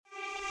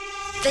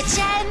The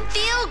Gem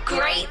Feel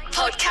Great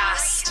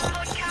Podcast.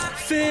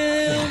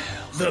 Feel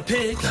the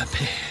pig.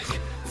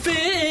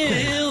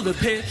 Feel the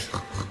pig.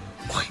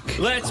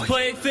 Let's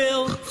play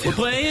Phil. We're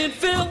playing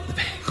Phil.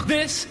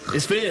 This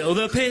is Phil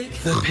the pig.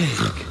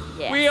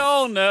 Yes. We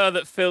all know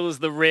that Phil's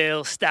the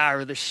real star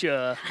of the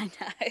show. I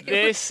know.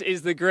 This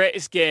is the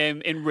greatest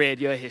game in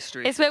radio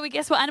history. It's where we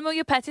guess what animal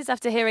your pet is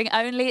after hearing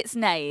only its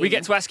name. We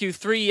get to ask you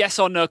 3 yes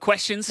or no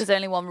questions. There's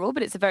only one rule,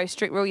 but it's a very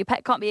strict rule. Your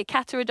pet can't be a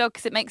cat or a dog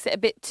because it makes it a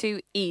bit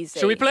too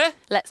easy. Shall we play?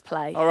 Let's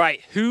play. All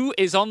right, who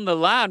is on the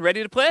line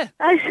ready to play?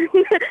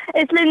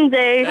 It's Lindsay.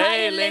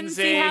 Hey,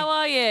 Lindsay, Lindsay. how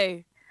are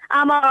you?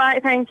 I'm all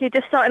right, thank you.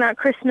 Just sorting out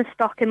Christmas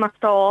stock in my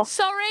store.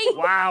 Sorry?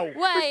 Wow.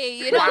 Wait,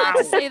 you're not allowed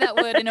to say that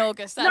word in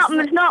August. That's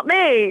Not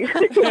me.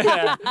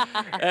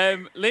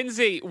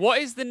 Lindsay, what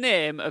is the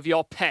name of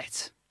your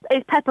pet?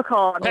 It's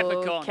peppercorn.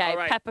 Peppercorn. Okay, all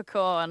right.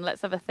 peppercorn.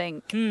 Let's have a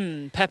think.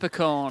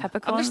 Peppercorn. I'm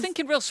Peppercorns? just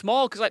thinking real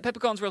small, because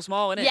peppercorn's real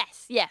small, isn't it?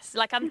 Yes.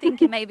 Like I'm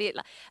thinking maybe.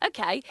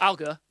 Okay. I'll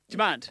go. Do you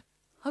mind?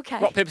 Okay.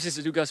 Rock, paper,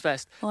 scissors, who goes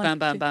first? One, Bam,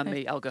 bam, two, bam, three.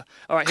 me. I'll go.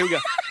 All right, here we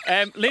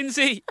go.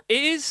 Lindsay,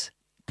 is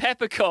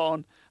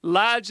peppercorn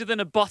larger than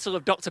a bottle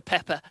of Dr.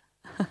 Pepper?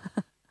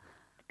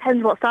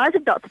 Depends what size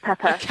of Dr. A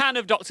Pepper. can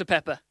of Dr.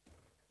 Pepper.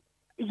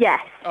 Yes.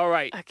 All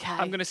right. Okay.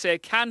 I'm going to say a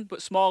can,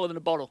 but smaller than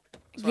a bottle.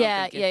 That's what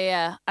I'm thinking.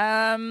 Yeah.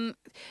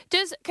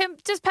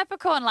 Does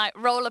peppercorn like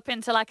roll up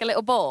into like a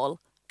little ball?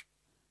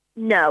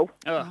 No.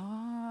 Oh.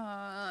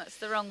 Oh, it's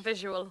the wrong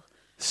visual.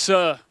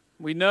 So,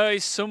 we know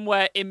he's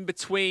somewhere in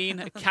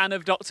between a can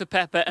of Dr.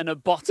 Pepper and a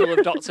bottle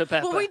of Dr.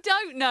 Pepper. Well, we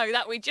don't know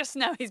that. We just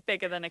know he's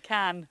bigger than a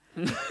can.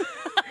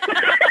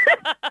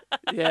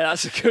 Yeah,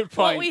 that's a good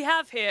What point. we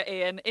have here,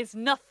 Ian, is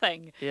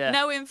nothing. Yeah.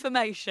 No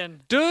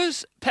information.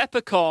 Does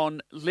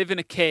peppercorn live in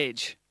a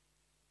cage?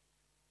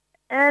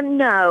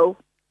 No.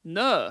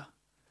 No.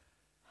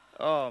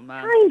 Oh,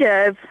 man. Kind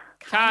of.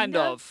 Kind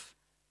of.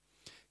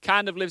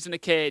 Kind of lives in a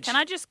cage. Can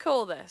I just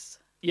call this?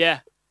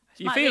 Yeah.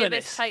 You Might be a feeling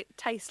bit this?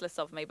 tasteless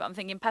of me, but I'm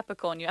thinking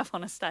peppercorn you have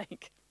on a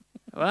steak.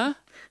 What?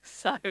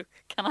 So,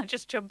 can I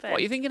just jump in? What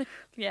are you thinking?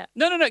 Yeah.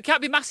 No. It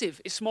can't be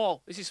massive. It's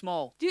small. This is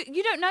small.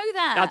 You don't know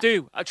that. I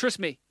do. Trust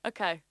me.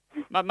 Okay.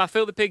 My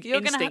Phil the Pig You're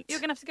instinct.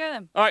 gonna have to go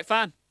then. All right,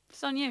 fine.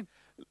 It's on you.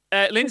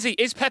 Lindsay,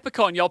 is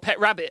peppercorn your pet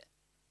rabbit?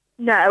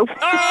 No.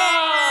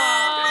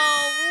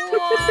 Oh,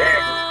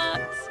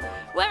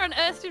 what? Where on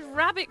earth did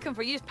rabbit come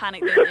from? You just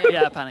panicked, didn't you?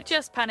 Yeah, I panicked.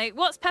 Just panic.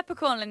 What's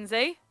peppercorn,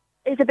 Lindsay?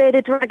 It's a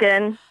bearded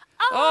dragon.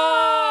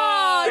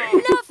 Oh, I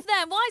love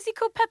them. Why is he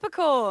called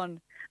peppercorn?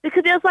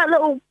 Because he has like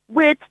little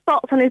weird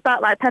spots on his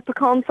back like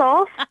peppercorn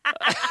sauce.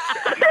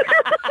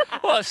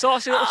 What a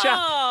saucy little chap.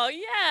 Oh,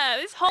 yeah.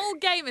 This whole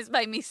game has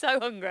made me so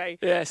hungry.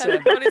 Yeah, same.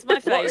 Peppercorn is my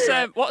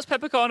favourite. What's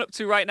peppercorn up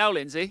to right now,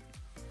 Lindsay?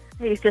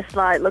 He's just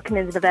like looking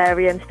into the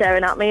Bavarian,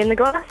 staring at me in the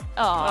glass.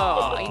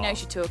 Oh, he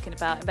knows you're talking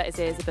about him. Bet his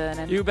ears are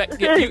burning.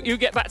 You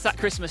get back to that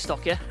Christmas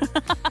stock, yeah?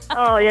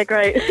 Oh, yeah,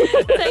 great.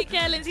 Take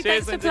care, Lindsay.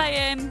 Cheers, Thanks Lindsay. for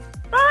playing.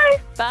 Bye.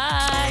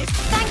 Bye.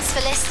 Thanks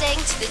for listening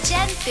to the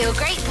Gem Feel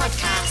Great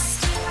Podcast.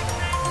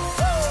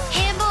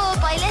 Hear more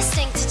by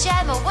listening to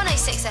Gem on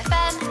 106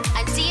 FM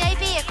and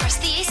DAB across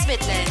the East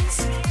Midlands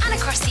and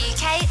across the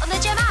UK on the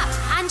Gem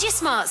app and your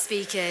smart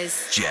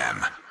speakers.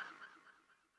 Gem.